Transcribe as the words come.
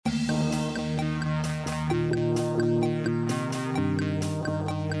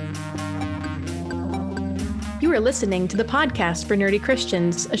You are listening to the podcast for Nerdy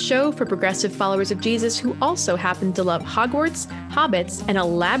Christians, a show for progressive followers of Jesus who also happen to love Hogwarts, hobbits, and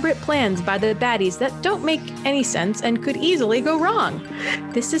elaborate plans by the baddies that don't make any sense and could easily go wrong.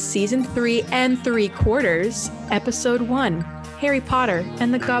 This is Season 3 and 3/4, Episode 1, Harry Potter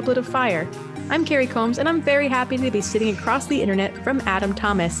and the Goblet of Fire. I'm Carrie Combs, and I'm very happy to be sitting across the internet from Adam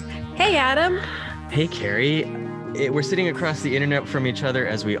Thomas. Hey, Adam. Hey, Carrie. We're sitting across the internet from each other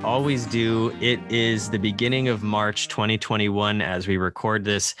as we always do. It is the beginning of March 2021 as we record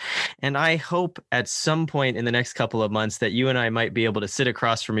this. And I hope at some point in the next couple of months that you and I might be able to sit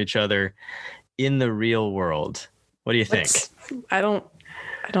across from each other in the real world. What do you think? I don't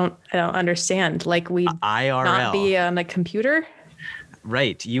understand. Like we'd IRL. Not be on a computer?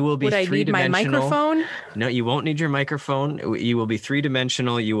 Right. You will be Would I need my microphone? No, you won't need your microphone. You will be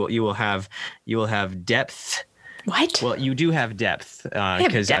three-dimensional. You will have depth. What? Well, you do have depth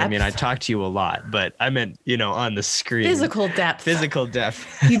because I mean I talk to you a lot, but I meant on the screen. Physical depth. Physical depth.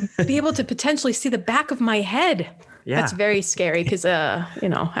 You'd be able to potentially see the back of my head. Yeah. That's very scary because I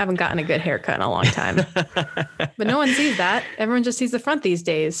haven't gotten a good haircut in a long time. But no one sees that. Everyone just sees the front these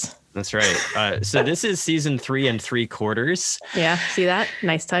days. That's right. So this is Season 3 and 3/4. Yeah, see that?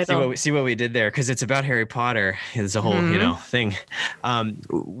 Nice title. See what we did there, because it's about Harry Potter. It's a whole thing.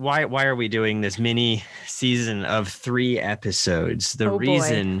 Why are we doing this mini season of 3 episodes? The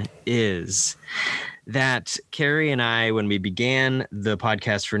reason is that Carrie and I, when we began the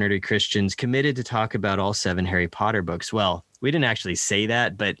podcast for Nerdy Christians, committed to talk about all 7 Harry Potter books. Well, we didn't actually say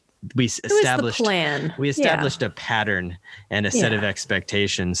that, but we established a pattern and a set of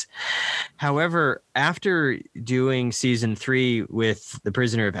expectations. However, after doing Season 3 with The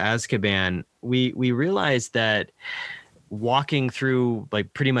Prisoner of Azkaban, we realized that walking through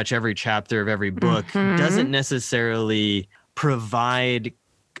like pretty much every chapter of every book doesn't necessarily provide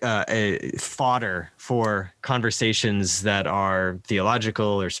a fodder for conversations that are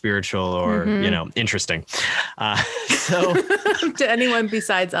theological or spiritual or interesting. So to anyone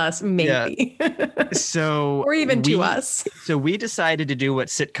besides us, maybe. Yeah. So or even to us. So we decided to do what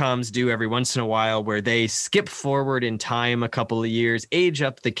sitcoms do every once in a while, where they skip forward in time a couple of years, age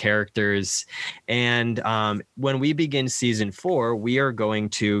up the characters, and when we begin Season 4, we are going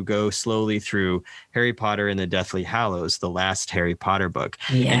to go slowly through Harry Potter and the Deathly Hallows, the last Harry Potter book.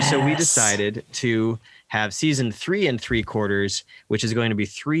 Yes. And so we decided to have Season 3 and 3/4, which is going to be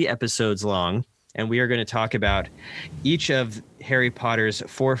 3 episodes long. And we are going to talk about each of Harry Potter's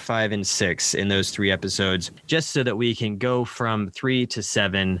 4, 5, and 6 in those 3 episodes, just so that we can go from 3 to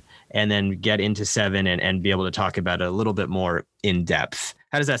 7 and then get into 7 and be able to talk about it a little bit more in depth.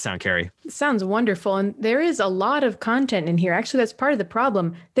 How does that sound, Carrie? It sounds wonderful. And there is a lot of content in here. Actually, that's part of the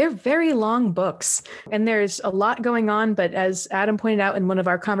problem. They're very long books and there's a lot going on. But as Adam pointed out in one of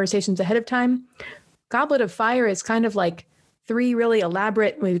our conversations ahead of time, Goblet of Fire is kind of like 3 really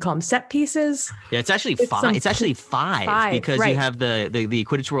elaborate, we call them set pieces. Yeah, it's actually 5. It's actually 5 because you have the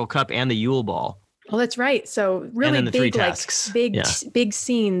Quidditch World Cup and the Yule Ball. Oh, that's right. So really big, big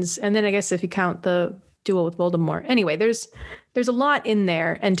scenes. And then I guess if you count the duel with Voldemort. Anyway, there's a lot in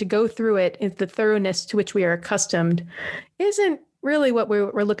there. And to go through it, the thoroughness to which we are accustomed isn't really what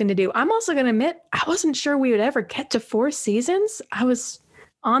we're looking to do. I'm also going to admit, I wasn't sure we would ever get to 4 seasons. I was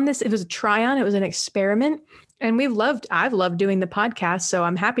on this. It was a try-on. It was an experiment. And I've loved doing the podcast, so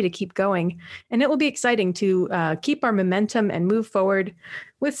I'm happy to keep going. And it will be exciting to keep our momentum and move forward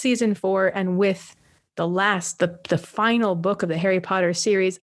with Season 4 and with the final book of the Harry Potter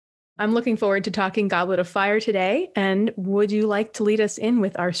series. I'm looking forward to talking Goblet of Fire today. And would you like to lead us in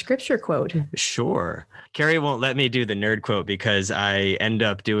with our scripture quote? Sure. Carrie won't let me do the nerd quote because I end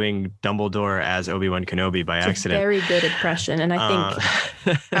up doing Dumbledore as Obi-Wan Kenobi by accident. A very good impression. And I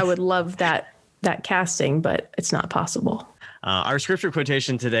think I would love that casting, but it's not possible. Our scripture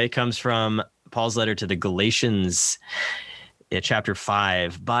quotation today comes from Paul's letter to the Galatians, chapter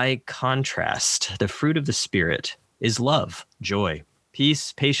 5. By contrast, the fruit of the Spirit is love, joy,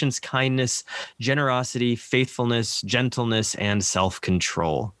 peace, patience, kindness, generosity, faithfulness, gentleness, and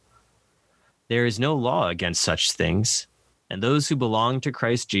self-control. There is no law against such things, and those who belong to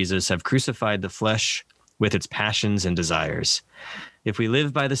Christ Jesus have crucified the flesh with its passions and desires. If we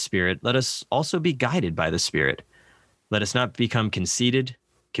live by the Spirit, let us also be guided by the Spirit. Let us not become conceited,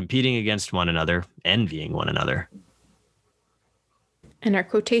 competing against one another, envying one another. And our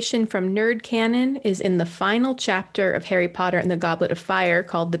quotation from Nerd Canon is in the final chapter of Harry Potter and the Goblet of Fire,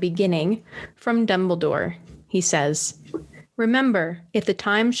 called The Beginning, from Dumbledore. He says, "Remember, if the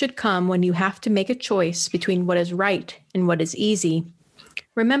time should come when you have to make a choice between what is right and what is easy,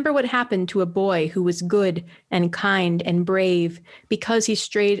 remember what happened to a boy who was good and kind and brave because he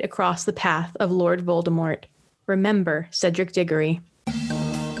strayed across the path of Lord Voldemort. remember Cedric Diggory.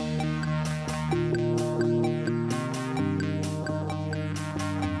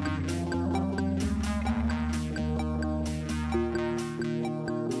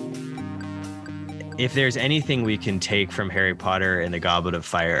 If there's anything we can take from Harry Potter and the Goblet of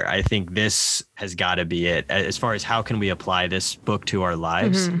Fire, I think this has got to be it. As far as how can we apply this book to our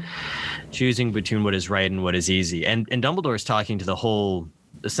lives, choosing between what is right and what is easy. And Dumbledore is talking to the whole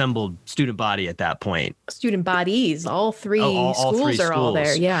assembled student body at that point. Student bodies, all three schools are all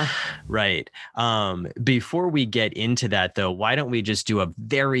there. Yeah. Right. Before we get into that, though, why don't we just do a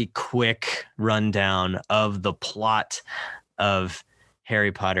very quick rundown of the plot of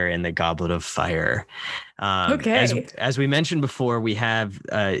Harry Potter and the Goblet of Fire. Okay. As we mentioned before, we have,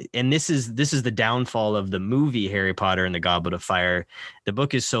 and this is the downfall of the movie Harry Potter and the Goblet of Fire. The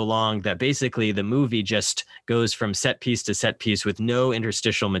book is so long that basically the movie just goes from set piece to set piece with no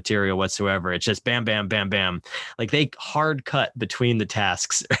interstitial material whatsoever. It's just bam, bam, bam, bam. Like they hard cut between the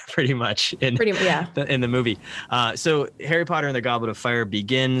tasks pretty much in the movie. So Harry Potter and the Goblet of Fire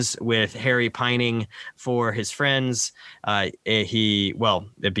begins with Harry pining for his friends.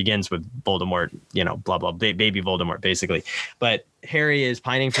 It begins with Voldemort, blah, blah, baby Voldemort, basically. But Harry is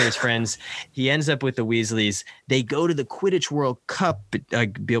pining for his friends. He ends up with the Weasleys. They go to the Quidditch World Cup,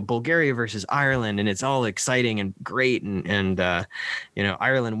 Bulgaria versus Ireland, and it's all exciting and great. And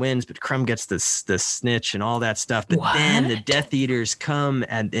Ireland wins, but Krum gets the snitch and all that stuff. But then the Death Eaters come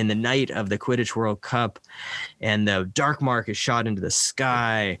in the night of the Quidditch World Cup, and the Dark Mark is shot into the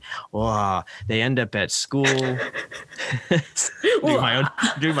sky. Oh, they end up at school.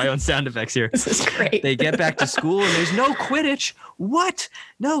 doing my own sound effects here. This is great. They get back to school and there's no Quidditch. What?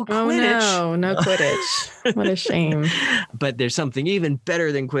 No Quidditch. Oh, no Quidditch. What a shame. But there's something even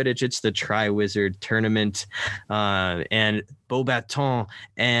better than Quidditch. It's the Triwizard Tournament. And Beauxbaton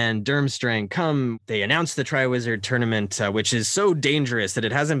and Durmstrang come. They announce the Triwizard Tournament, which is so dangerous that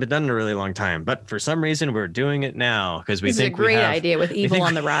it hasn't been done in a really long time. But for some reason, we're doing it now because we think it's a great idea with evil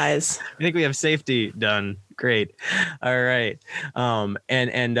on the rise. I think we have safety done. Great. All right.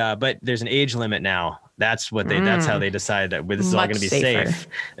 But there's an age limit now. That's how they decide that this is all going to be safe.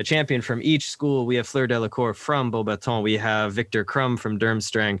 A champion from each school. We have Fleur Delacour from Beauxbaton. We have Victor Krum from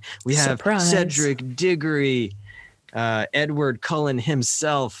Durmstrang. We have Cedric Diggory, Edward Cullen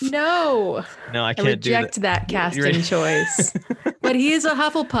himself. No, I can't reject that casting choice. But he is a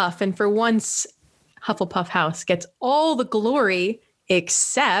Hufflepuff, and for once, Hufflepuff House gets all the glory.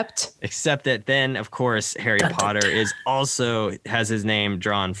 Except that then, of course, Harry Potter has his name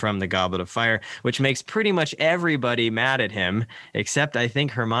drawn from the Goblet of Fire, which makes pretty much everybody mad at him, except I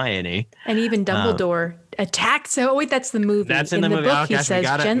think Hermione. And even Dumbledore attacks. Oh, wait, that's the movie. That's in the movie. Book, he says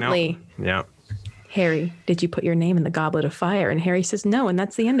gently, no. Yeah. Harry, did you put your name in the Goblet of Fire? And Harry says no, and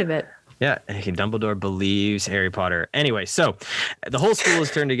that's the end of it. Yeah, Dumbledore believes Harry Potter. Anyway, so the whole school is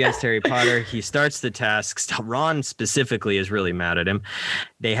turned against Harry Potter. He starts the tasks. Ron specifically is really mad at him.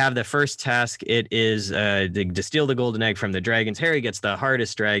 They have the first task. It is to steal the golden egg from the dragons. Harry gets the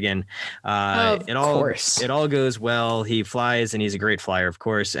hardest dragon. Of course. It all goes well. He flies, and he's a great flyer, of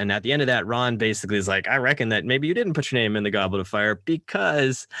course. And at the end of that, Ron basically is like, I reckon that maybe you didn't put your name in the Goblet of Fire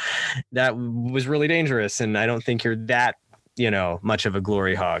because that was really dangerous, and I don't think you're that much of a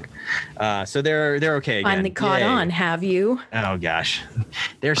glory hog. So they're okay again. Finally caught on, have you? Oh gosh,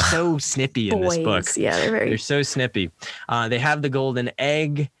 they're so snippy in this book. Yeah, they're so snippy. They have the golden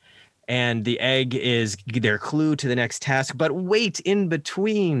egg, and the egg is their clue to the next task. But wait, in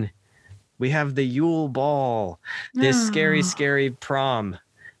between, we have the Yule Ball, this scary prom.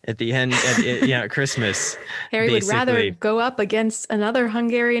 At the end, at Christmas. Harry would rather go up against another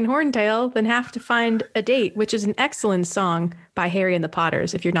Hungarian horntail than have to find a date, which is an excellent song by Harry and the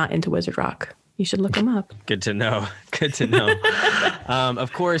Potters. If you're not into Wizard Rock, you should look them up. Good to know.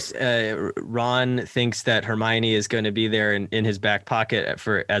 Of course, Ron thinks that Hermione is going to be there in his back pocket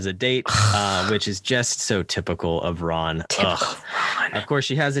as a date, which is just so typical of Ron. Of course,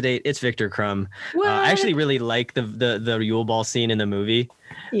 she has a date. It's Victor Krum. I actually really like the Yule Ball scene in the movie.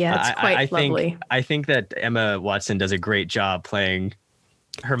 Yeah, it's quite lovely. I think that Emma Watson does a great job playing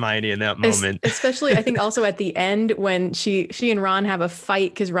Hermione in that moment. Especially, I think also at the end when she and Ron have a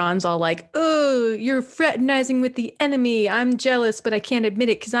fight because Ron's all like, oh, you're fraternizing with the enemy. I'm jealous, but I can't admit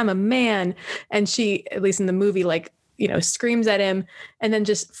it because I'm a man. And she, at least in the movie, screams at him and then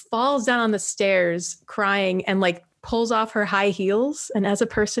just falls down on the stairs crying and pulls off her high heels. And as a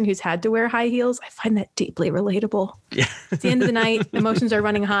person who's had to wear high heels, I find that deeply relatable. Yeah. It's the end of the night, emotions are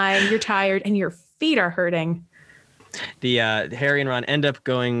running high, you're tired, and your feet are hurting. the Harry and Ron end up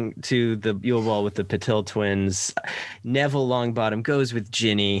going to the Yule Ball with the Patil twins. Neville Longbottom goes with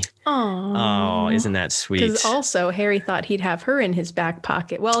Ginny. Oh, isn't that sweet? Because also Harry thought he'd have her in his back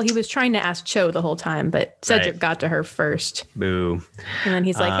pocket. Well, he was trying to ask Cho the whole time, but Cedric got to her first. Boo. And then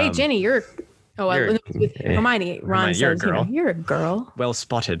he's like, "Hey, Ginny, you're." With Hermione, Ron says, "You're a girl." Well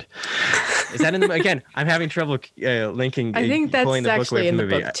spotted. Is that in the again? I'm having trouble linking. I think that's pulling the actually book in the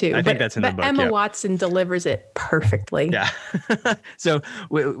book too. I think that's in the book. Emma Watson delivers it perfectly. Yeah. So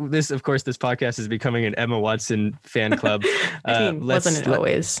this, of course, this podcast is becoming an Emma Watson fan club. Wasn't it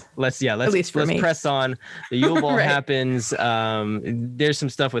always? Let's me. Press on. The Yule Ball happens. There's some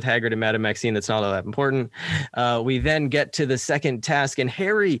stuff with Hagrid and Madame Maxine that's not all that important. We then get to the second task, and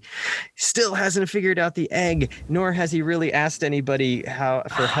Harry still hasn't figured out the egg, nor has he really asked anybody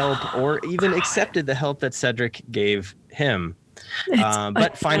for help or even accepted the help that Cedric gave him.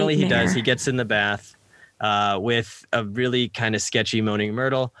 But finally he does. He gets in the bath with a really kind of sketchy Moaning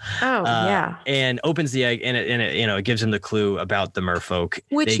Myrtle. And opens the egg, and it gives him the clue about the merfolk,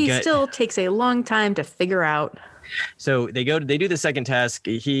 which still takes a long time to figure out. So they do the second task.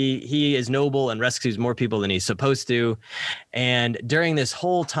 He is noble and rescues more people than he's supposed to. And during this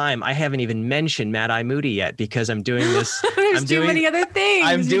whole time, I haven't even mentioned Mad Eye Moody yet because I'm doing this. There's too many other things.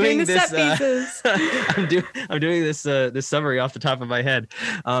 I'm doing the this. Set pieces. I'm doing this summary off the top of my head.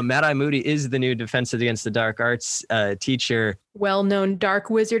 Mad Eye Moody is the new Defense Against the Dark Arts teacher. Well-known dark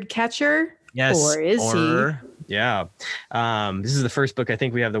wizard catcher. Yes. Or is he? Yeah. This is the first book. I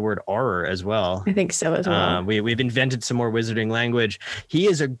think we have the word horror as well. I think so as well. We've invented some more wizarding language. He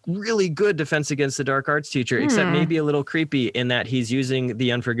is a really good Defense Against the Dark Arts teacher, except maybe a little creepy in that he's using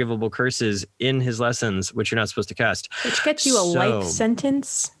the unforgivable curses in his lessons, which you're not supposed to cast. Which gets you a life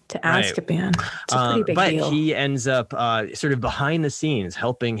sentence to Azkaban. It's a pretty big deal. But he ends up sort of behind the scenes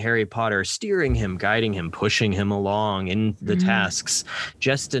helping Harry Potter, steering him, guiding him, pushing him along in the tasks,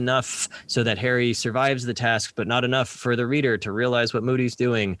 just enough so that Harry survives the task, but not enough for the reader to realize what Moody's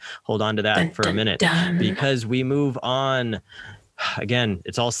doing. Hold on to that for a minute, because we move on. Again,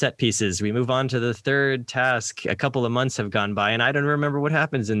 it's all set pieces. We move on to the third task. A couple of months have gone by, and I don't remember what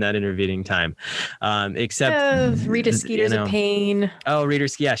happens in that intervening time, except Rita Skeeter's a pain. Oh, Rita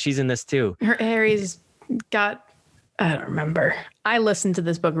Skeeter, yeah, she's in this too. Harry's got. I don't remember. I listened to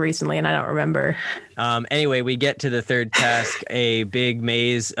this book recently, and I don't remember. Anyway, we get to the third task. A big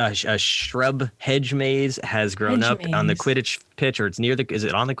maze, a shrub hedge maze has grown up on the Quidditch pitch, or it's near the. Is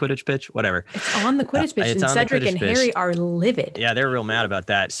it on the Quidditch pitch? Whatever. It's on the Quidditch pitch, and Cedric and Harry are livid. Yeah, they're real mad about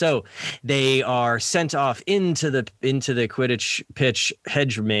that. So they are sent off into the Quidditch pitch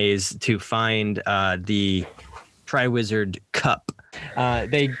hedge maze to find the Triwizard Cup.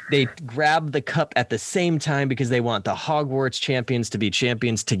 They grab the cup at the same time because they want the Hogwarts champions to be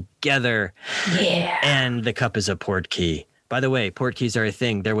champions together. Yeah. And the cup is a portkey. By the way, portkeys are a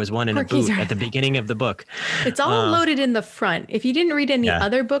thing. There was one in a boot at the beginning of the book. It's all loaded in the front. If you didn't read any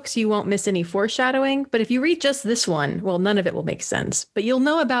other books, you won't miss any foreshadowing. But if you read just this one, well, none of it will make sense. But you'll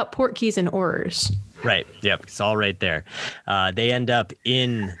know about portkeys and Aurors. Right. Yep. It's all right there. They end up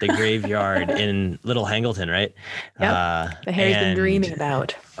in the graveyard in Little Hangleton, right? Yep. That Harry's been dreaming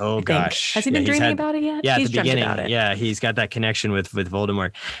about. Oh, gosh. Has he been dreaming about it yet? Yeah, at the beginning. Yeah, he's got that connection with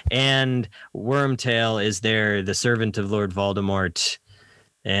Voldemort. And Wormtail is there, the servant of Lord Voldemort.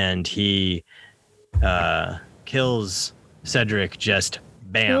 And he kills Cedric just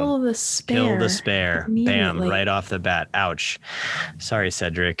bam. Kill the spare. Bam, right off the bat. Ouch. Sorry,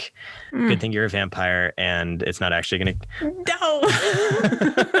 Cedric. Good thing you're a vampire and it's not actually going to... No!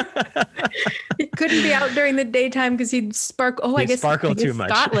 He couldn't be out during the daytime because he'd sparkle. Oh, I guess too much.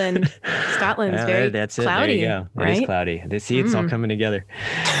 Scotland's very that's cloudy. There you go. Right? It is cloudy. It's all coming together.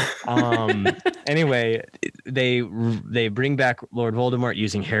 Anyway, they bring back Lord Voldemort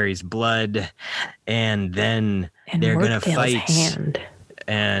using Harry's blood, and then they're going to fight. Hand.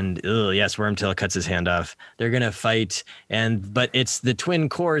 And yes, Wormtail cuts his hand off. They're gonna fight, but it's the twin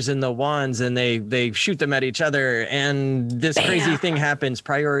cores and the wands, and they shoot them at each other, and this crazy thing happens,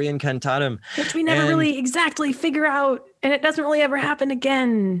 Priori Incantatem, which we never really exactly figure out, and it doesn't really ever happen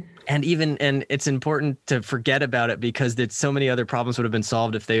again. And it's important to forget about it because so many other problems would have been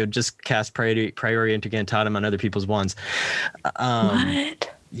solved if they would just cast Priori Incantatem on other people's wands.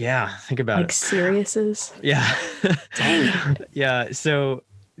 What? Yeah, think about it. Like Sirius's? Yeah. Dang. Yeah, so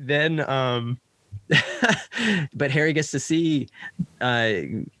then but Harry gets to see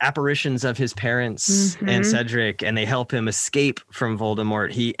apparitions of his parents and Cedric, and they help him escape from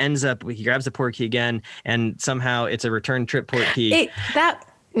Voldemort. He grabs the portkey again, and somehow it's a return trip portkey.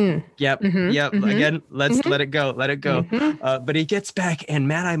 Yep. Again, let's let it go. Let it go. But he gets back, and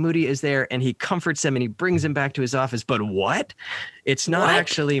Mad-Eye Moody is there, and he comforts him, and he brings him back to his office. But what? It's not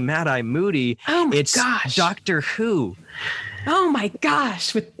actually Mad-Eye Moody. Oh my it's gosh. Doctor Who. Oh my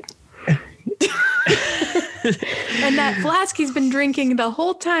gosh. And that flask he's been drinking the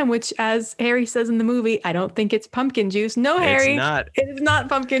whole time, which, as Harry says in the movie, I don't think it's pumpkin juice. No, Harry, it is not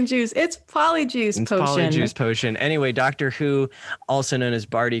pumpkin juice. It's polyjuice potion. Polyjuice potion. Anyway, Doctor Who, also known as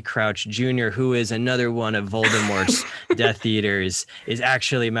Barty Crouch Jr., who is another one of Voldemort's Death Eaters, is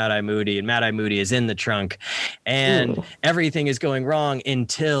actually Mad-Eye Moody, and Mad-Eye Moody is in the trunk, and everything is going wrong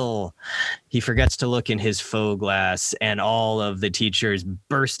until he forgets to look in his faux glass, and all of the teachers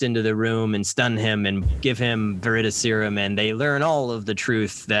burst into the room and stun him and give him Veritaserum, and they learn all of the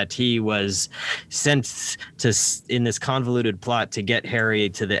truth that he was sent to in this convoluted plot to get Harry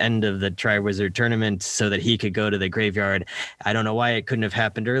to the end of the Triwizard Tournament so that he could go to the graveyard. I don't know why it couldn't have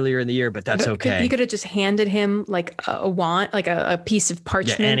happened earlier in the year, but that's okay. You could have just handed him like a wand, like a piece of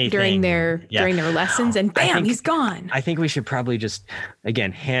parchment during their lessons, and bam, he's gone. I think we should probably just,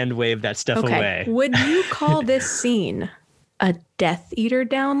 again, hand wave that stuff away. Would you call this scene a Death Eater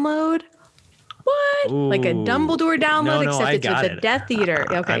download? What? Ooh. Like a Dumbledore download, except it's with the Death Eater.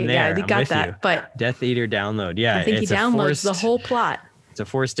 Okay, yeah, we got that. You. But Death Eater download, yeah. I think he downloads the whole plot. It's a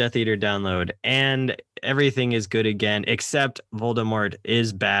forced Death Eater download, and everything is good again, except Voldemort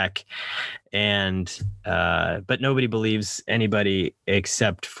is back, and but nobody believes anybody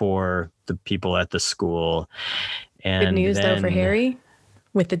except for the people at the school. And good news though for Harry,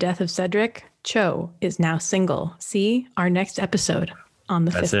 with the death of Cedric, Cho is now single. See our next episode on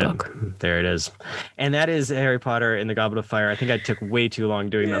the fifth book. There it is. And that is Harry Potter and the Goblet of Fire. I think I took way too long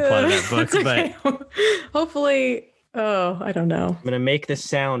doing that plot of that book, okay. But hopefully, I don't know. I'm going to make the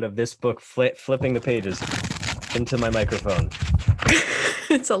sound of this book flipping the pages into my microphone.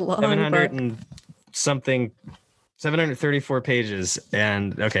 It's a long 700 book. And something, 734 pages.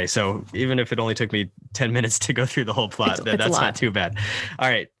 And okay, so even if it only took me 10 minutes to go through the whole plot, that's not too bad. All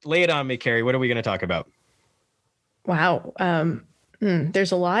right, lay it on me, Carrie. What are we going to talk about? Wow.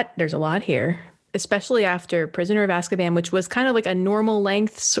 There's a lot here, especially after Prisoner of Azkaban, which was kind of like a normal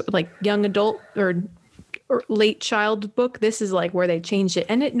length, like young adult or late child book. This is like where they changed it,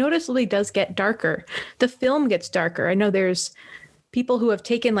 and it noticeably does get darker. The film gets darker. I know there's people who have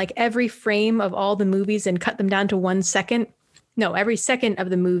taken like every frame of all the movies and cut them down to 1 second. No, every second of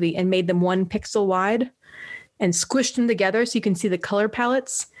the movie, and made them 1 pixel wide and squished them together so you can see the color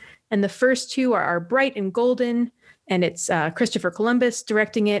palettes. And the first two are bright and golden. And it's Christopher Columbus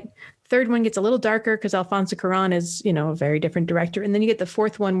directing it. Third one gets a little darker because Alfonso Cuarón is, a very different director. And then you get the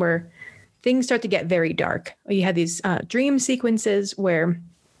fourth one where things start to get very dark. You have these dream sequences where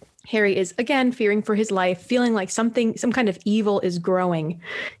Harry is, again, fearing for his life, feeling like some kind of evil is growing.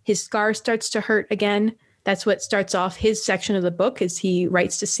 His scar starts to hurt again. That's what starts off his section of the book, is he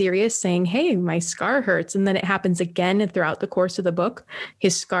writes to Sirius saying, hey, my scar hurts. And then it happens again throughout the course of the book.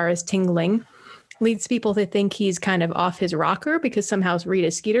 His scar is tingling. Leads people to think he's kind of off his rocker because somehow Rita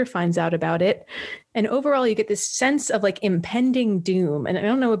Skeeter finds out about it. And overall, you get this sense of like impending doom. And I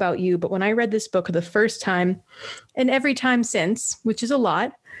don't know about you, but when I read this book the first time and every time since, which is a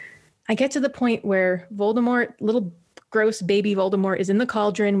lot, I get to the point where Voldemort, little gross baby Voldemort, is in the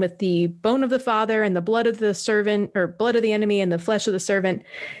cauldron with the bone of the father and the blood of the servant, or blood of the enemy and the flesh of the servant.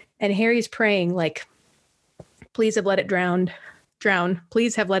 And Harry's praying like, please have let it drown.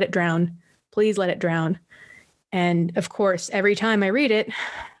 Please have let it drown. Please let it drown. And of course, every time I read it,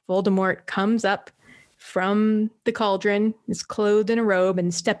 Voldemort comes up from the cauldron, is clothed in a robe,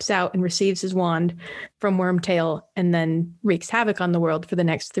 and steps out and receives his wand from Wormtail, and then wreaks havoc on the world for the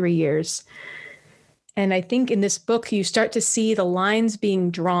next 3 years. And I think in this book, you start to see the lines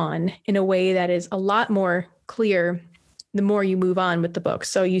being drawn in a way that is a lot more clear the more you move on with the book.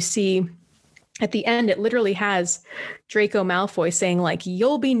 So you see at the end, it literally has Draco Malfoy saying like,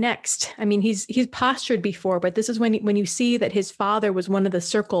 you'll be next. I mean, he's postured before, but this is when you see that his father was one of the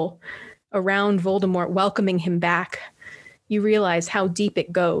circle around Voldemort welcoming him back. You realize how deep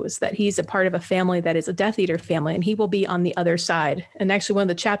it goes, that he's a part of a family that is a Death Eater family, and he will be on the other side. And actually one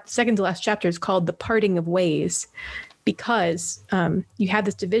of the second to last chapter is called The Parting of Ways, because you have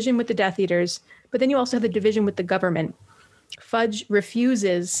this division with the Death Eaters, but then you also have the division with the government. Fudge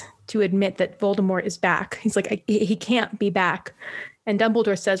refuses to admit that Voldemort is back. He's like, he can't be back. And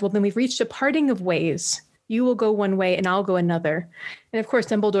Dumbledore says, well, then we've reached a parting of ways. You will go one way and I'll go another. And of course,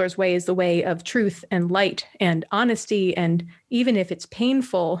 Dumbledore's way is the way of truth and light and honesty. And even if it's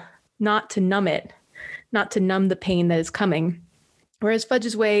painful, not to numb it, not to numb the pain that is coming. Whereas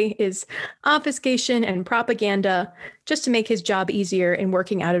Fudge's way is obfuscation and propaganda just to make his job easier in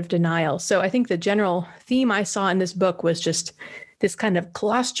working out of denial. So I think the general theme I saw in this book was just this kind of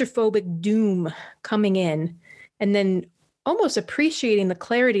claustrophobic doom coming in, and then almost appreciating the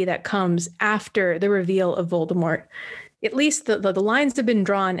clarity that comes after the reveal of Voldemort. At least the lines have been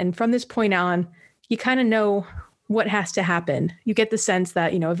drawn, and from this point on, you kind of know what has to happen. You get the sense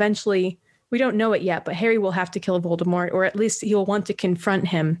that, eventually, we don't know it yet, but Harry will have to kill Voldemort, or at least he'll want to confront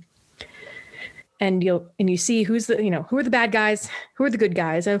him. And you see who are the bad guys, who are the good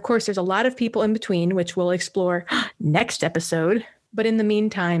guys. And of course, there's a lot of people in between, which we'll explore next episode. But in the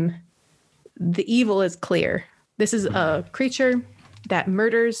meantime, the evil is clear. This is a creature that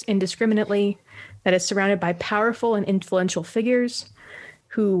murders indiscriminately, that is surrounded by powerful and influential figures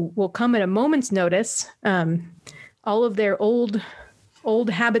who will come at a moment's notice. All of their old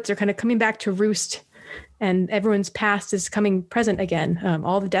habits are kind of coming back to roost, and everyone's past is coming present again.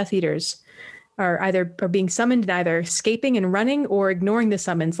 All the Death Eaters are being summoned and either escaping and running or ignoring the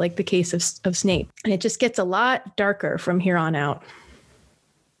summons, like the case of Snape. And it just gets a lot darker from here on out.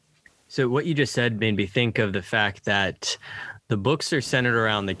 So what you just said made me think of the fact that the books are centered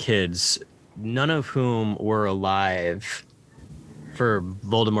around the kids, none of whom were alive for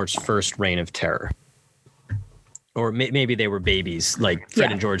Voldemort's first reign of terror. Or maybe they were babies, like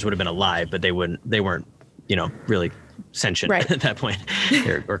Fred and George would have been alive, but they weren't, really sentient at that point,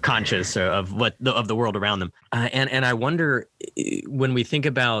 or conscious of the world around them. And I wonder, when we think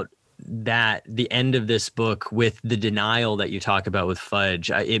about that, the end of this book with the denial that you talk about with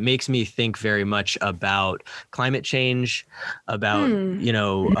Fudge, it makes me think very much about climate change, about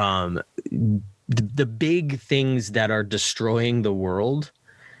the big things that are destroying the world,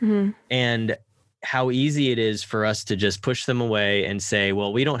 and how easy it is for us to just push them away and say,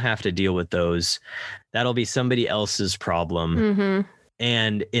 well, we don't have to deal with those. That'll be somebody else's problem.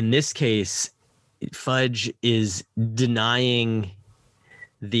 And in this case, Fudge is denying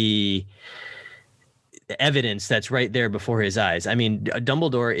the evidence that's right there before his eyes. I mean,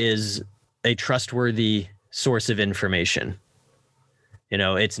 Dumbledore is a trustworthy source of information.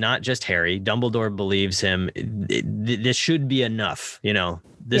 It's not just Harry. Dumbledore believes him. This should be enough.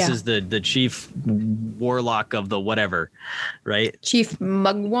 This is the chief warlock of the whatever, right? Chief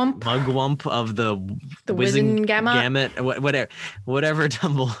mugwump. Mugwump of the Wizengamot. Whatever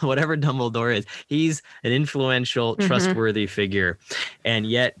Dumbledore is. He's an influential, trustworthy figure. And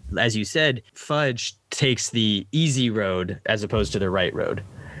yet, as you said, Fudge takes the easy road as opposed to the right road.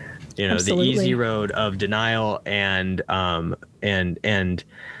 Absolutely. The easy road of denial and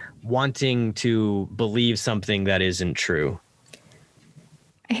wanting to believe something that isn't true.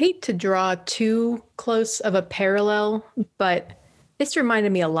 I hate to draw too close of a parallel, but this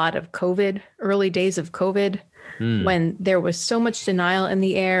reminded me a lot of COVID, early days of COVID, when there was so much denial in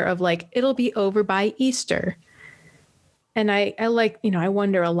the air of like, it'll be over by Easter. And I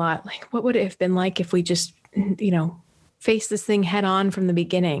wonder a lot, like, what would it have been like if we just, face this thing head on from the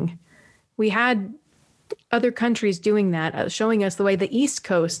beginning? We had other countries doing that, showing us the way. The East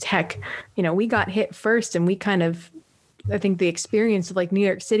Coast, heck, we got hit first, and we kind of, I think the experience of like New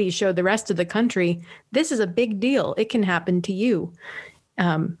York City showed the rest of the country, this is a big deal. It can happen to you.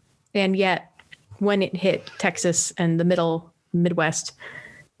 And yet when it hit Texas and the Midwest,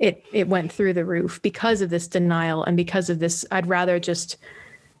 it went through the roof because of this denial and because of this, I'd rather just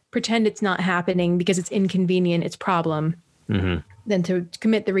pretend it's not happening because it's inconvenient, it's problem, than to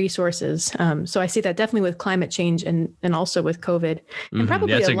commit the resources. So I see that definitely with climate change and also with COVID, and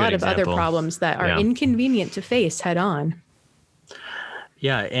probably a lot of other problems that are inconvenient to face head on.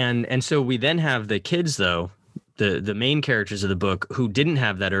 Yeah. And so we then have the kids, though, the main characters of the book, who didn't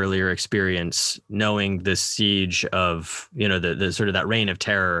have that earlier experience, knowing the siege of, the sort of that reign of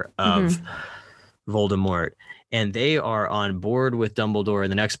terror of Voldemort. And they are on board with Dumbledore. In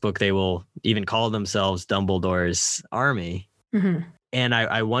the next book, they will even call themselves Dumbledore's army. And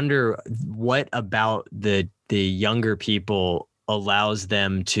I wonder what about the younger people allows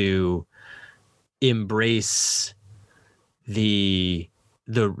them to embrace the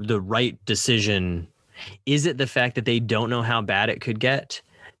right decision. Is it the fact that they don't know how bad it could get?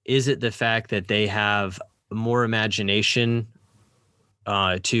 Is it the fact that they have more imagination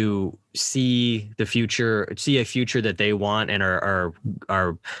to see the future, see a future that they want, and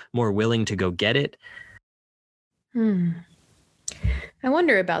are more willing to go get it? I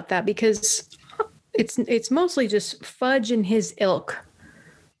wonder about that, because it's mostly just Fudge and his ilk,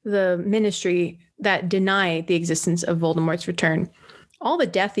 the Ministry, that deny the existence of Voldemort's return. All the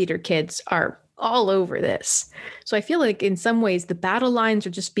Death Eater kids are all over this. So I feel like in some ways the battle lines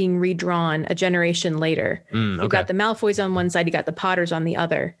are just being redrawn a generation later. You've got the Malfoys on one side, you got the Potters on the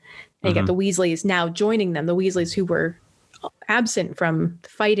other, and you got the Weasleys now joining them, the Weasleys who were absent from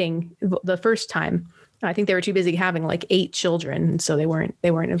fighting the first time. I think they were too busy having like 8 children, and so they weren't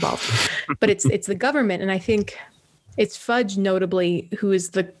involved. But it's the government, and I think it's Fudge notably who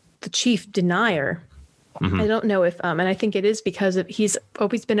is the chief denier. I don't know if and I think it is because he's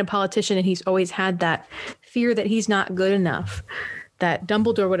always been a politician, and he's always had that fear that he's not good enough, that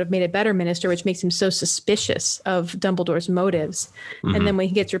Dumbledore would have made a better minister, which makes him so suspicious of Dumbledore's motives. And then when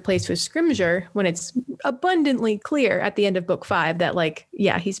he gets replaced with Scrimgeour, when it's abundantly clear at the end of book 5 that like,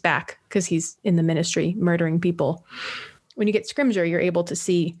 yeah, he's back because he's in the ministry murdering people. When you get Scrimgeour, you're able to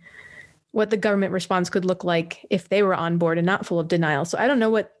see what the government response could look like if they were on board and not full of denial. So I don't know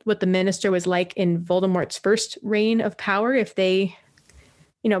what the minister was like in Voldemort's first reign of power, if they,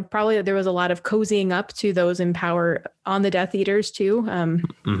 probably there was a lot of cozying up to those in power on the Death Eaters too.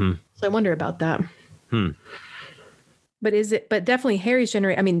 So I wonder about that. But definitely Harry's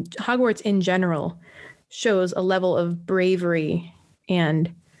generation, I mean, Hogwarts in general shows a level of bravery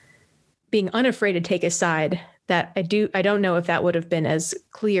and being unafraid to take a side that I don't know if that would have been as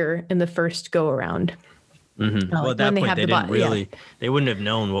clear in the first go around. Well, at that point, they wouldn't have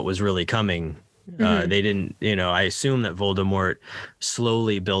known what was really coming. They didn't, I assume that Voldemort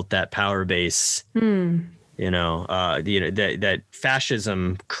slowly built that power base, that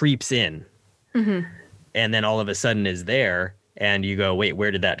fascism creeps in and then all of a sudden is there, and you go, wait,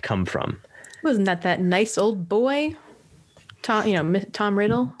 where did that come from? Wasn't that nice old boy? Tom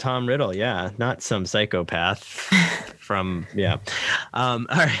Riddle? Tom Riddle, yeah. Not some psychopath from, yeah. All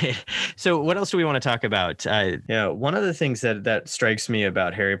right. So what else do we want to talk about? One of the things that strikes me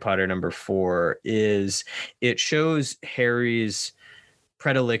about Harry Potter #4 is it shows Harry's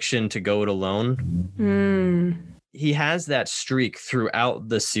predilection to go it alone. He has that streak throughout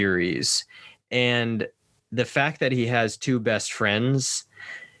the series. And the fact that he has 2 best friends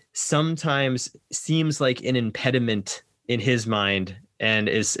sometimes seems like an impediment in his mind, and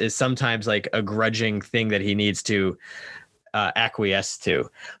is sometimes like a grudging thing that he needs to acquiesce to.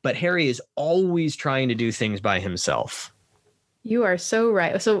 But Harry is always trying to do things by himself. You are so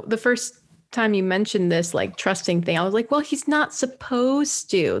right. So the first time you mentioned this like trusting thing, I was like, well, he's not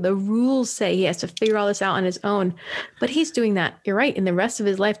supposed to. The rules say he has to figure all this out on his own. But he's doing that, you're right, in the rest of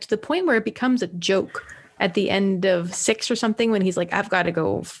his life, to the point where it becomes a joke at the end of 6 or something, when he's like, I've got to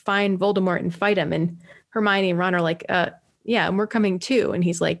go find Voldemort and fight him. And Hermione and Ron are like, yeah, and we're coming too. And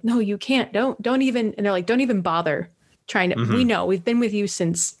he's like, no, you can't. Don't even. And they're like, don't even bother trying to. We know, we've been with you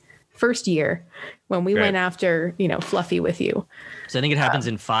since first year when we went after, Fluffy with you. So I think it happens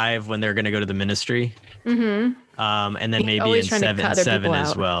in 5 when they're going to go to the Ministry. And then maybe in 7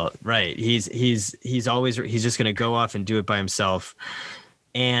 as well. Right. He's just going to go off and do it by himself.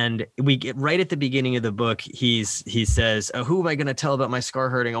 And we get right at the beginning of the book, he says, who am I going to tell about my scar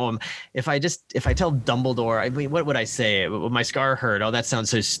hurting? If I tell Dumbledore, what would I say? My scar hurt. Oh, that sounds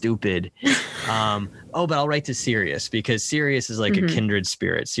so stupid. But I'll write to Sirius, because Sirius is like a kindred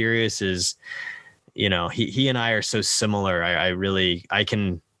spirit. Sirius is, he and I are so similar. I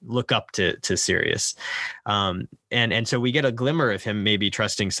can look up to Sirius. And so we get a glimmer of him maybe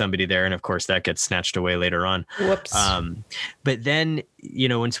trusting somebody there. And of course that gets snatched away later on. Whoops. But then,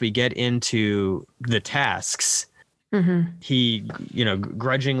 once we get into the tasks, he,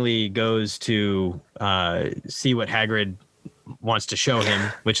 grudgingly goes to see what Hagrid wants to show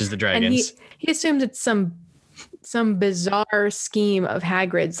him, which is the dragons. And he assumes it's some bizarre scheme of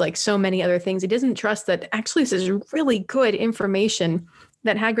Hagrid's, like so many other things. He doesn't trust that actually this is really good information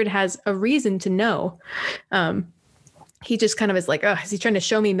that Hagrid has a reason to know. He just kind of is like, is he trying to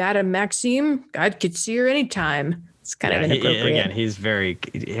show me Madame Maxime? I could see her anytime. It's kind of inappropriate.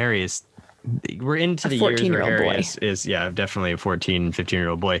 Harry is, we're into the years where Harry is definitely a 14,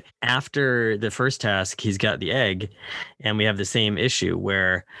 15-year-old boy. After the first task, he's got the egg, and we have the same issue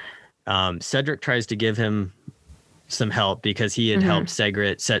where Cedric tries to give him some help because he had helped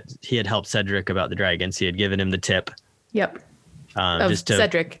Cedric about the dragons. He had given him the tip. Yep.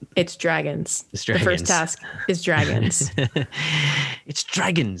 Cedric, it's dragons. It's dragons. The first task is dragons. It's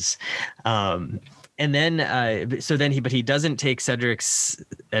dragons. And then, but he doesn't take Cedric's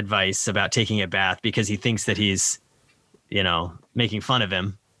advice about taking a bath because he thinks that he's, making fun of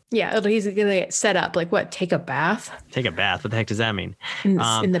him. Yeah, he's going to get set up. Like, what? Take a bath? Take a bath? What the heck does that mean?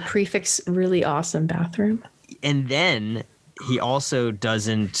 In the Prefix really awesome bathroom. And then he also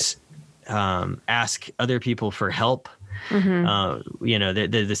doesn't ask other people for help.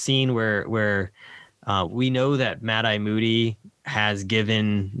 The scene where we know that Mad-Eye Moody has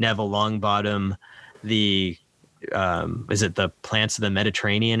given Neville Longbottom the is it the plants of the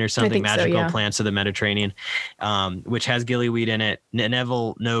Mediterranean or something? Magical plants of the Mediterranean, which has gillyweed in it.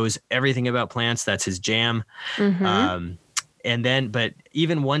 Neville knows everything about plants. That's his jam. But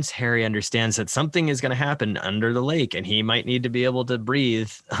even once Harry understands that something is going to happen under the lake and he might need to be able to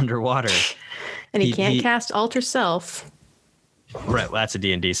breathe underwater. And he can't cast Alter Self. Right. That's a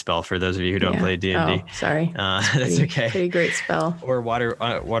D&D spell for those of you who don't play D&D. Oh, sorry. That's okay. Pretty great spell. Or water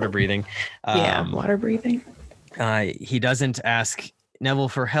breathing. Water breathing. He doesn't ask Neville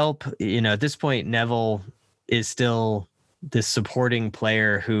for help. At this point, Neville is still this supporting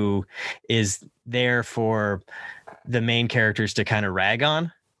player who is there for the main characters to kind of rag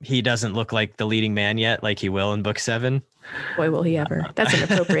on. He doesn't look like the leading man yet, like he will in book 7. Boy, will he ever. That's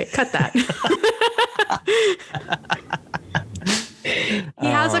inappropriate. Cut that. He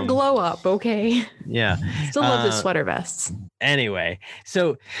has a glow up, okay? Yeah. Still love his sweater vests. Anyway,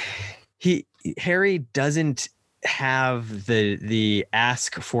 so Harry doesn't have the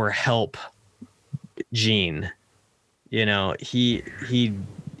ask for help gene. He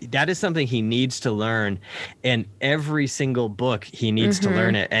that is something he needs to learn, and every single book he needs to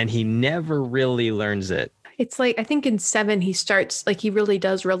learn it, and he never really learns it. It's like, I think in 7 he starts, like, he really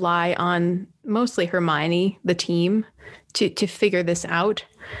does rely on mostly Hermione, the team, to figure this out.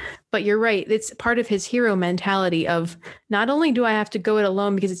 But you're right. It's part of his hero mentality of, not only do I have to go it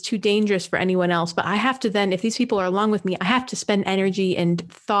alone because it's too dangerous for anyone else, but I have to then, if these people are along with me, I have to spend energy and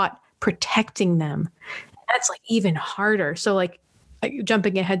thought protecting them. That's like even harder. So like,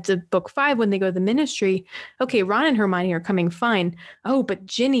 jumping ahead to book 5, when they go to the Ministry, okay, Ron and Hermione are coming fine. Oh, but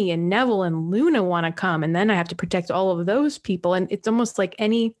Ginny and Neville and Luna want to come. And then I have to protect all of those people. And it's almost like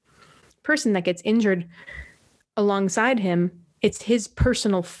any person that gets injured alongside him, it's his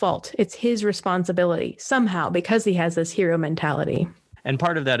personal fault. It's his responsibility somehow, because he has this hero mentality. And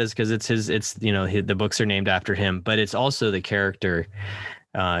part of that is because the books are named after him, but it's also the character.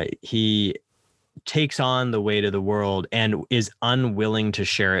 He takes on the weight of the world and is unwilling to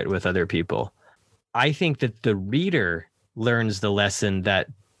share it with other people. I think that the reader learns the lesson that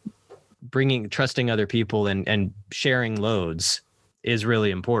trusting other people and sharing loads is really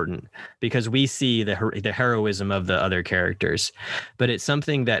important, because we see the heroism of the other characters, but it's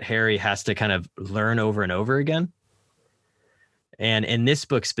something that Harry has to kind of learn over and over again. And in this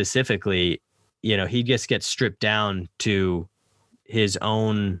book specifically, he just gets stripped down to his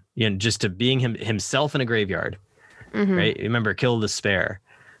own, just to being himself in a graveyard, right? Remember, kill the spare.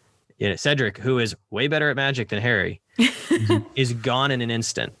 Cedric, who is way better at magic than Harry, is gone in an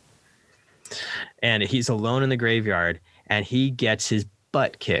instant. And he's alone in the graveyard, and he gets his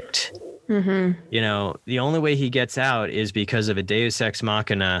butt kicked. The only way he gets out is because of a Deus Ex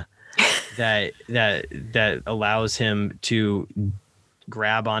Machina that allows him to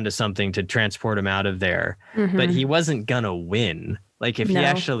grab onto something to transport him out of there. But he wasn't gonna win. Like, if he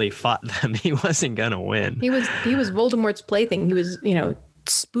actually fought them, he wasn't gonna win. He was Voldemort's plaything. He was,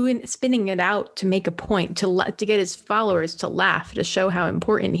 spinning it out to make a point, to get his followers to laugh, to show how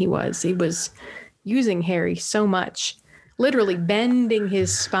important he was. He was using Harry so much, literally bending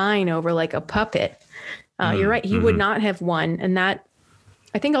his spine over like a puppet. You're right. He would not have won. And that,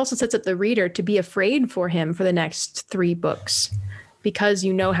 I think, also sets up the reader to be afraid for him for the next 3 books, because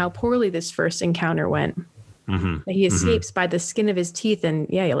how poorly this first encounter went. He escapes by the skin of his teeth, and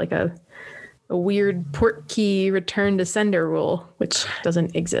like a weird portkey return to sender rule, which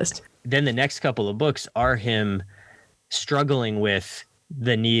doesn't exist. Then the next couple of books are him struggling with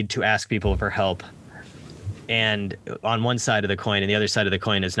the need to ask people for help, and on one side of the coin, and the other side of the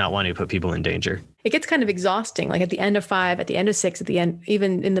coin is not wanting to put people in danger. It gets kind of exhausting. Like at the end of 5, at the end of 6, at the end,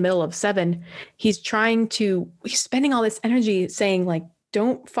 even in the middle of 7, he's spending all this energy saying, like,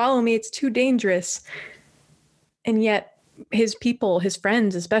 don't follow me, it's too dangerous. And yet his people, his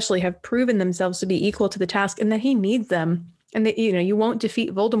friends especially, have proven themselves to be equal to the task, and that he needs them. And that, you won't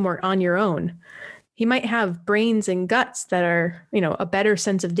defeat Voldemort on your own. He might have brains and guts that are, a better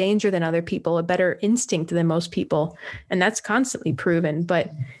sense of danger than other people, a better instinct than most people. And that's constantly proven,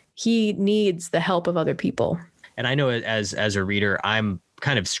 but he needs the help of other people. And I know as a reader, I'm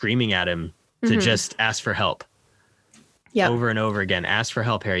kind of screaming at him to just ask for help. Over and over again. Ask for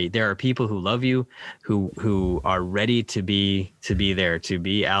help, Harry. There are people who love you, who are ready to be there, to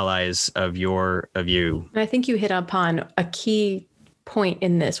be allies of you. And I think you hit upon a key point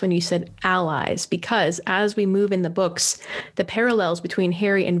in this when you said allies, because as we move in the books, the parallels between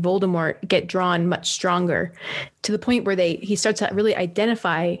Harry and Voldemort get drawn much stronger, to the point where he starts to really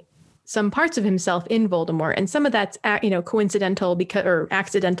identify some parts of himself in Voldemort, and some of that's coincidental or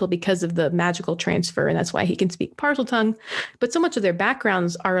accidental because of the magical transfer, and that's why he can speak Parseltongue. But so much of their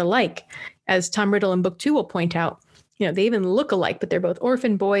backgrounds are alike, as Tom Riddle in book 2 will point out. They even look alike, but they're both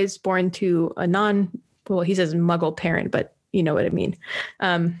orphan boys born to a he says Muggle parent, but you know what I mean.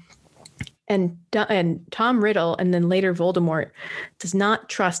 And Tom Riddle, and then later Voldemort, does not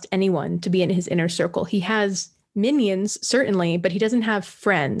trust anyone to be in his inner circle. He has minions, certainly, but he doesn't have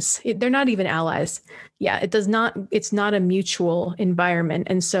friends. They're not even allies. Yeah, it's not a mutual environment.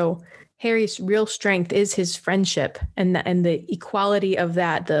 And so Harry's real strength is his friendship and the equality of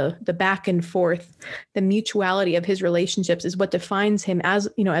that, the back and forth, the mutuality of his relationships is what defines him as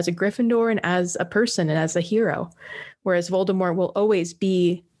a Gryffindor and as a person and as a hero. Whereas Voldemort will always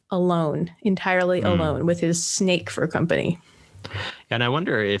be alone, entirely alone with his snake for company. And I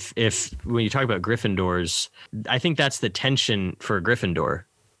wonder if when you talk about Gryffindors, I think that's the tension for Gryffindor,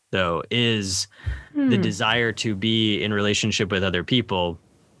 though, is the desire to be in relationship with other people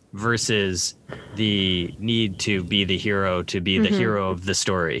versus the need to be the hero, to be the hero of the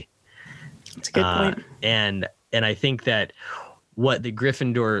story. That's a good point. And I think that what the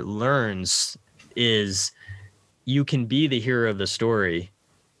Gryffindor learns is you can be the hero of the story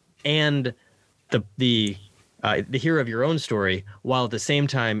and the hero of your own story, while at the same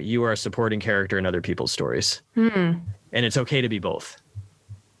time you are a supporting character in other people's stories. And it's okay to be both.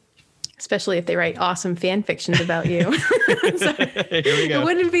 Especially if they write awesome fan fictions about you. So, here we go. It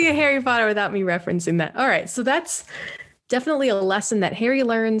wouldn't be a Harry Potter without me referencing that. All right, so that's definitely a lesson that Harry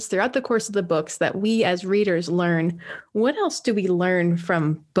learns throughout the course of the books that we as readers learn. What else do we learn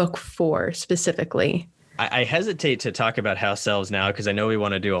from book 4 specifically? I hesitate to talk about house elves now because I know we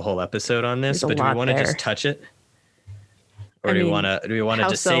want to do a whole episode on this, but do we want to just touch it? Or do we want to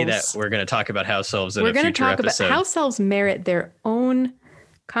just say that we're going to talk about house elves in a future episode? We're going to talk about house elves merit their own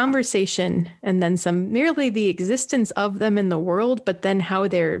conversation and then some, merely the existence of them in the world, but then how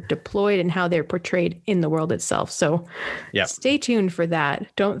they're deployed and how they're portrayed in the world itself. So Stay tuned for that.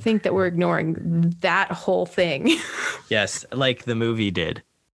 Don't think that we're ignoring that whole thing. Yes, like the movie did.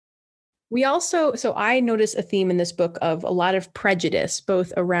 So I notice a theme in this book of a lot of prejudice,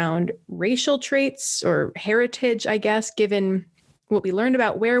 both around racial traits or heritage, I guess, given what we learned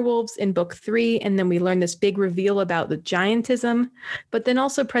about werewolves in book 3. And then we learned this big reveal about the giantism, but then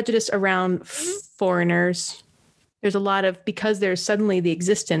also prejudice around foreigners. There's a lot of, because there's suddenly the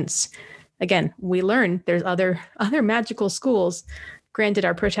existence. Again, we learn there's other magical schools. Granted,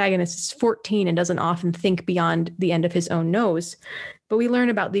 our protagonist is 14 and doesn't often think beyond the end of his own nose. But we learn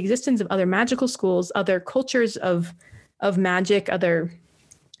about the existence of other magical schools, other cultures of magic, other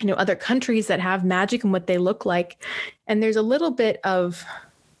countries that have magic and what they look like. And there's a little bit of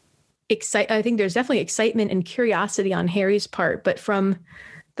I think there's definitely excitement and curiosity on Harry's part, but from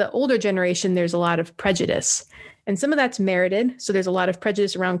the older generation, there's a lot of prejudice. And some of that's merited. So there's a lot of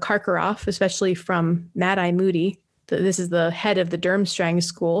prejudice around Karkaroff, especially from Mad-Eye Moody. This is the head of the Durmstrang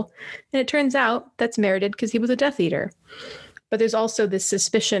school. And it turns out that's merited because he was a Death Eater. But there's also this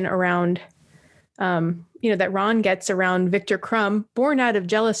suspicion around, that Ron gets around Victor Crumb, born out of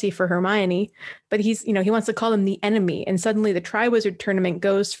jealousy for Hermione. But he wants to call him the enemy. And suddenly the Triwizard Tournament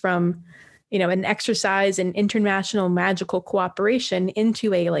goes from, an exercise in international magical cooperation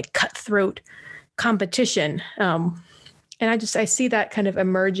into a cutthroat competition. And I see that kind of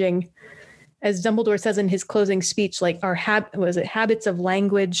emerging, as Dumbledore says in his closing speech, our habits of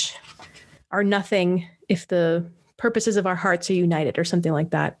language are nothing if the purposes of our hearts are united, or something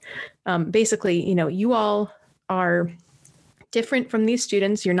like that. Basically, you all are different from these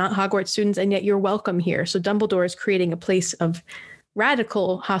students. You're not Hogwarts students, and yet you're welcome here. So Dumbledore is creating a place of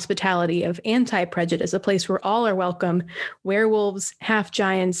radical hospitality, of anti-prejudice, a place where all are welcome. Werewolves, half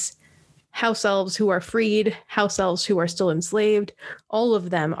giants, house elves who are freed, house elves who are still enslaved, all of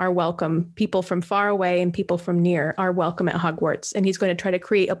them are welcome. People from far away and people from near are welcome at Hogwarts. And he's going to try to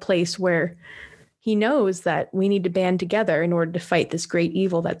create a place where he knows that we need to band together in order to fight this great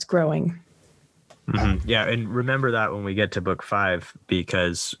evil that's growing. Mm-hmm. Yeah, and remember that when we get to book 5,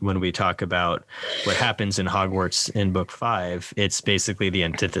 because when we talk about what happens in Hogwarts in book 5, it's basically the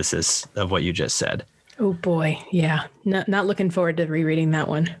antithesis of what you just said. Oh boy, yeah. Not looking forward to rereading that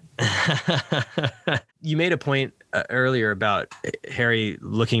one. You made a point earlier about Harry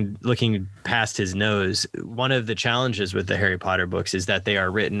looking past his nose. One of the challenges with the Harry Potter books is that they are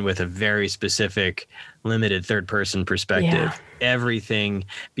written with a very specific, limited third-person perspective. Yeah. Everything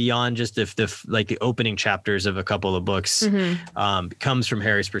beyond just the opening chapters of a couple of books comes from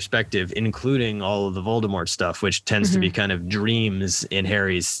Harry's perspective, including all of the Voldemort stuff, which tends to be kind of dreams in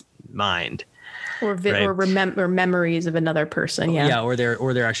Harry's mind. or memories of another person. Yeah. Or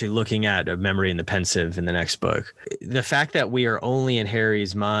they're actually looking at a memory in the pensive in the next book. The fact that we are only in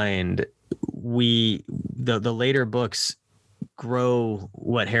Harry's mind, the later books grow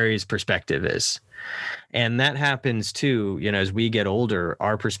what Harry's perspective is. And that happens too, as we get older,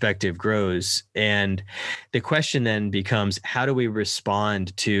 our perspective grows. And the question then becomes, how do we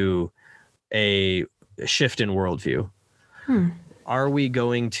respond to a shift in worldview? Are we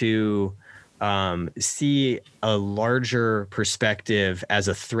going to see a larger perspective as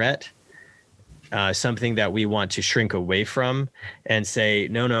a threat, something that we want to shrink away from and say,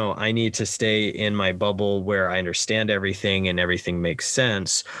 no, I need to stay in my bubble where I understand everything and everything makes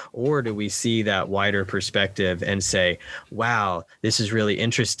sense? Or do we see that wider perspective and say, wow, this is really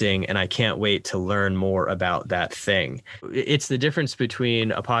interesting and I can't wait to learn more about that thing? It's the difference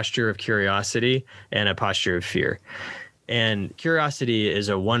between a posture of curiosity and a posture of fear. And curiosity is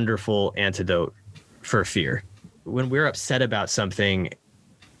a wonderful antidote for fear. When we're upset about something,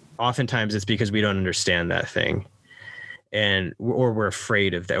 oftentimes it's because we don't understand that thing, or we're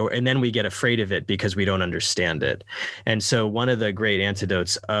afraid of that. And then we get afraid of it because we don't understand it. And so one of the great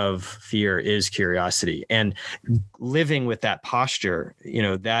antidotes of fear is curiosity, and living with that posture.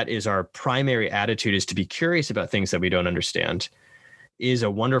 That is our primary attitude, is to be curious about things that we don't understand, is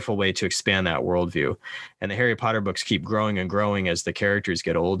a wonderful way to expand that worldview. And the Harry Potter books keep growing and growing as the characters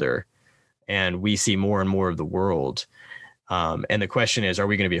get older and we see more and more of the world. And the question is, are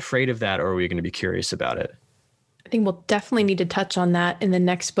we going to be afraid of that, or are we going to be curious about it? I think we'll definitely need to touch on that in the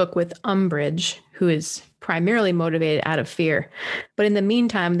next book with Umbridge, who is primarily motivated out of fear. But in the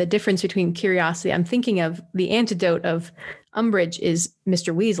meantime, the difference between curiosity, I'm thinking of the antidote of Umbridge is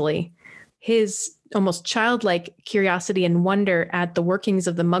Mr. Weasley. His almost childlike curiosity and wonder at the workings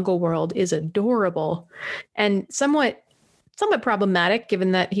of the Muggle world is adorable and somewhat problematic,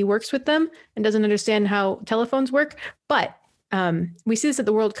 given that he works with them and doesn't understand how telephones work. But we see this at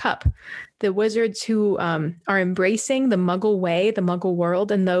the World Cup. The wizards who are embracing the Muggle way, the Muggle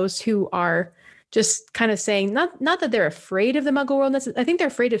world, and those who are just kind of saying, not that they're afraid of the Muggle world. I think they're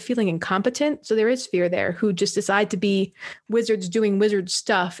afraid of feeling incompetent. So there is fear there, who just decide to be wizards doing wizard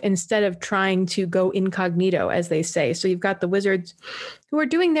stuff instead of trying to go incognito, as they say. So you've got the wizards who are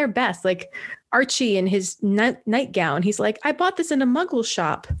doing their best, like Archie in his nightgown. He's like, I bought this in a Muggle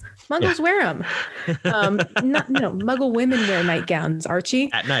shop. Muggles wear them. Muggle women wear nightgowns, Archie.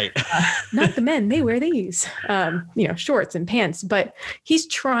 At night. Not the men. They wear these, shorts and pants. But he's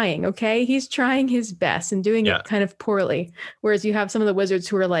trying, okay? He's trying his best and doing it kind of poorly. Whereas you have some of the wizards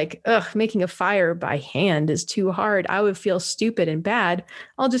who are like, making a fire by hand is too hard. I would feel stupid and bad.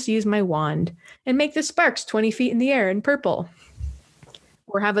 I'll just use my wand and make the sparks 20 feet in the air in purple.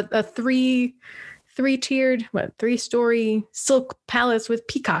 Or have a three-tiered, 3-story silk palace with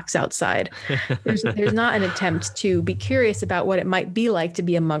peacocks outside. There's not an attempt to be curious about what it might be like to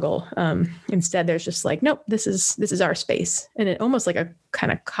be a Muggle. Instead, there's just like, nope, this is our space. And it almost like a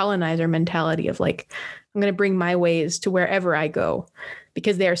kind of colonizer mentality of like, I'm going to bring my ways to wherever I go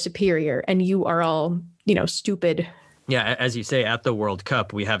because they are superior and you are all, stupid. Yeah, as you say, at the World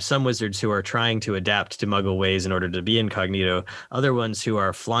Cup, we have some wizards who are trying to adapt to Muggle ways in order to be incognito, other ones who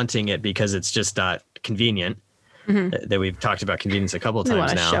are flaunting it because it's just not convenient. Mm-hmm. That we've talked about convenience a couple of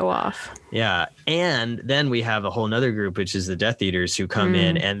times now. They want to show off. Yeah. And then we have a whole nother group, which is the Death Eaters, who come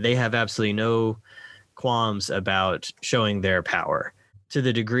in and they have absolutely no qualms about showing their power. To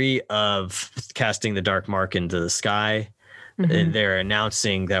the degree of casting the dark mark into the sky, they're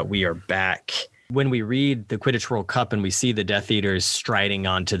announcing that we are back. When we read the Quidditch World Cup and we see the Death Eaters striding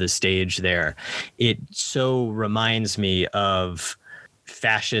onto the stage there, it so reminds me of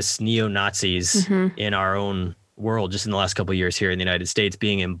fascist neo-Nazis in our own world, just in the last couple of years here in the United States,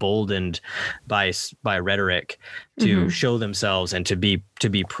 being emboldened by rhetoric to show themselves and to be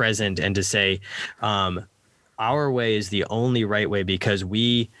present and to say, our way is the only right way because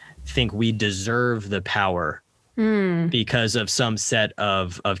we think we deserve the power. Because of some set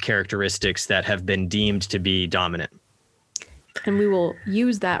of characteristics that have been deemed to be dominant. And we will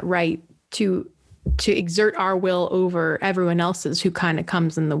use that right to exert our will over everyone else's who kind of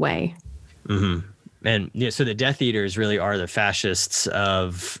comes in the way. Mm-hmm. And so the Death Eaters really are the fascists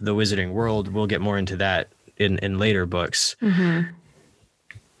of the wizarding world. We'll get more into that in later books.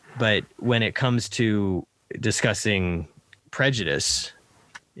 But when it comes to discussing prejudice,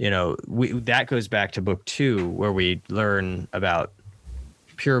 that goes back to book 2, where we learn about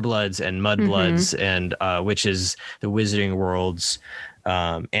purebloods and mudbloods, and which is the wizarding world's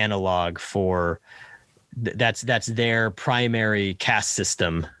analog for that's their primary caste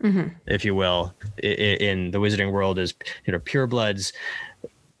system, if you will, in the wizarding world is purebloods,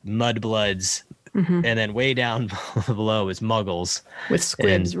 mudbloods, And then way down below is Muggles. With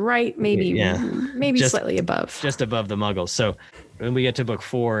squibs, right? Maybe just, slightly above. Just above the Muggles. So when we get to book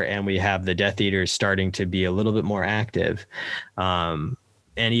 4 and we have the Death Eaters starting to be a little bit more active, and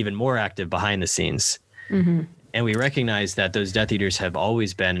even more active behind the scenes. Mm-hmm. And we recognize that those Death Eaters have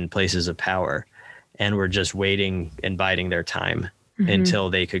always been in places of power, and we're just waiting and biding their time until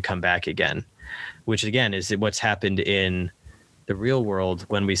they could come back again, which again is what's happened in the real world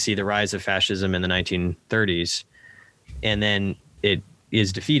when we see the rise of fascism in the 1930s, and then it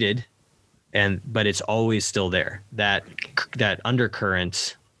is defeated, but it's always still there. That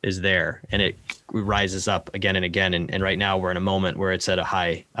undercurrent is there, and it rises up again and again. And right now we're in a moment where it's at a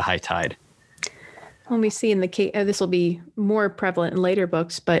high tide. When we see in the case, this will be more prevalent in later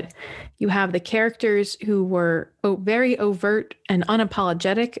books, but you have the characters who were very overt and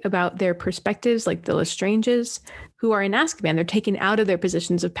unapologetic about their perspectives, like the Lestranges, who are in Azkaban. They're taken out of their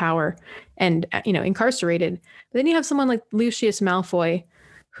positions of power and, incarcerated. But then you have someone like Lucius Malfoy,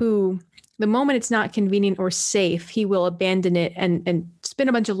 who the moment it's not convenient or safe, he will abandon it and spin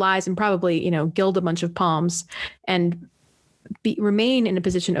a bunch of lies and probably, gild a bunch of palms and remain in a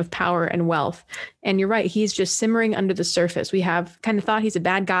position of power and wealth. And you're right, he's just simmering under the surface. We have kind of thought he's a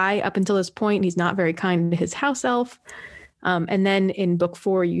bad guy up until this point. He's not very kind to his house elf. And then in book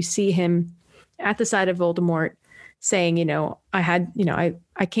 4, you see him at the side of Voldemort saying, I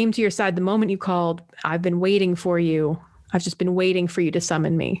came to your side the moment you called. I've been waiting for you. I've just been waiting for you to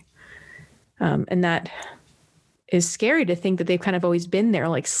summon me. And that is scary to think that they've kind of always been there,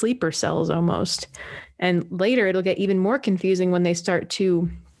 like sleeper cells almost. And later it'll get even more confusing when they start to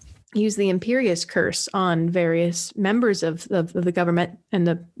use the Imperius curse on various members of the government and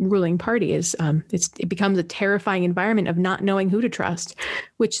the ruling party. It becomes a terrifying environment of not knowing who to trust,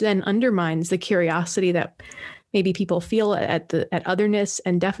 which then undermines the curiosity that maybe people feel at otherness,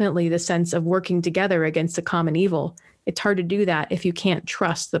 and definitely the sense of working together against a common evil. It's hard to do that if you can't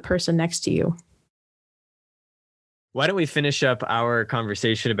trust the person next to you. Why don't we finish up our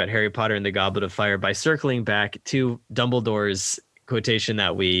conversation about Harry Potter and the Goblet of Fire by circling back to Dumbledore's quotation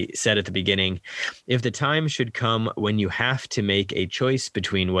that we said at the beginning. If the time should come when you have to make a choice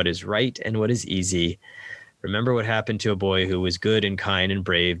between what is right and what is easy, remember what happened to a boy who was good and kind and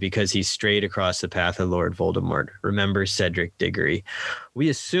brave because he strayed across the path of Lord Voldemort. Remember Cedric Diggory. We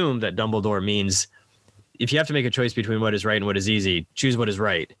assume that Dumbledore means if you have to make a choice between what is right and what is easy, choose what is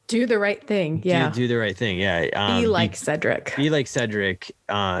right. Do the right thing. Yeah. Do the right thing. Yeah. Be like Cedric. Be like Cedric,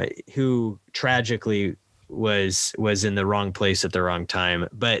 who tragically was in the wrong place at the wrong time,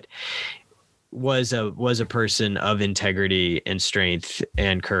 but was a person of integrity and strength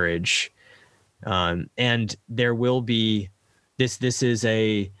and courage. And there will be this is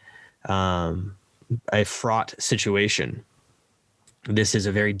a fraught situation. This is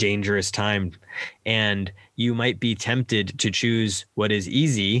a very dangerous time, and you might be tempted to choose what is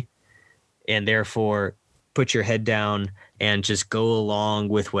easy and therefore put your head down and just go along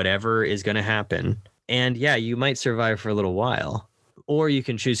with whatever is going to happen. And yeah, you might survive for a little while, or you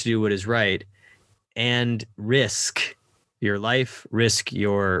can choose to do what is right and risk your life, risk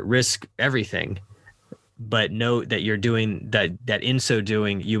everything. But know that you're doing that in so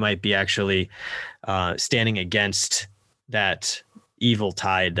doing, you might be actually standing against that evil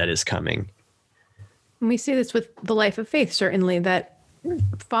tide that is coming. And we see this with the life of faith, certainly, that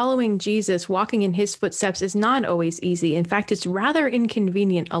following Jesus, walking in his footsteps is not always easy. In fact, it's rather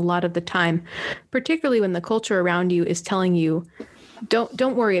inconvenient a lot of the time, particularly when the culture around you is telling you,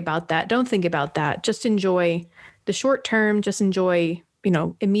 don't worry about that. Don't think about that. Just enjoy the short term. Just enjoy,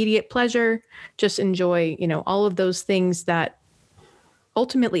 immediate pleasure. Just enjoy, all of those things that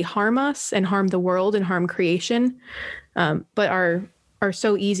ultimately harm us and harm the world and harm creation. But are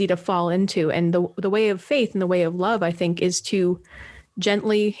so easy to fall into. And the way of faith and the way of love, I think, is to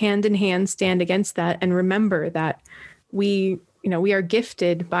gently, hand in hand, stand against that and remember that we are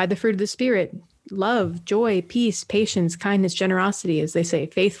gifted by the fruit of the Spirit: love, joy, peace, patience, kindness, generosity, as they say,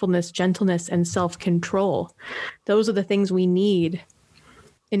 faithfulness, gentleness, and self-control. Those are the things we need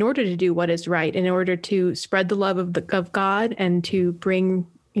in order to do what is right, in order to spread the love of God and to bring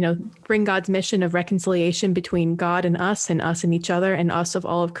God's mission of reconciliation between God and us and each other and us of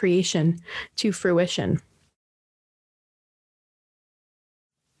all of creation to fruition.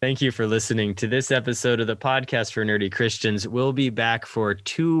 Thank you for listening to this episode of the Podcast for Nerdy Christians. We'll be back for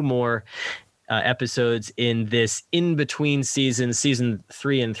 2 more episodes in this in-between season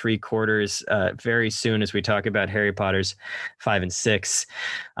 3 3/4, very soon as we talk about Harry Potter's 5 and 6.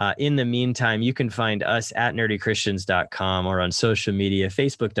 In the meantime, you can find us at nerdychristians.com or on social media,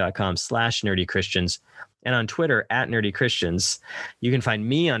 facebook.com/nerdychristians, and on Twitter at Nerdy Christians. You can find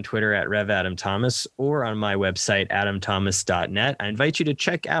me on Twitter at Rev Adam Thomas or on my website, adamthomas.net. I invite you to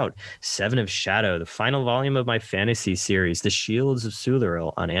check out Seven of Shadow, the final volume of my fantasy series, The Shields of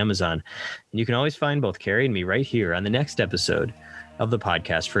Suluril, on Amazon. And you can always find both Carrie and me right here on the next episode of the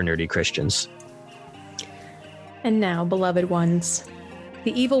podcast for Nerdy Christians. And now, beloved ones,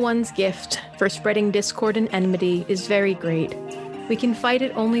 the evil one's gift for spreading discord and enmity is very great. We can fight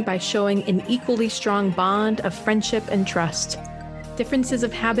it only by showing an equally strong bond of friendship and trust. Differences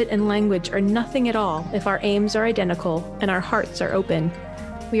of habit and language are nothing at all if our aims are identical and our hearts are open.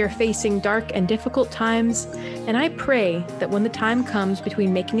 We are facing dark and difficult times, and I pray that when the time comes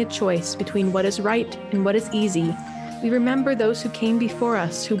between making a choice between what is right and what is easy, we remember those who came before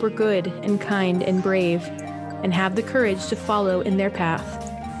us who were good and kind and brave, and have the courage to follow in their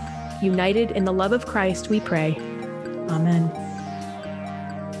path. United in the love of Christ, we pray. Amen.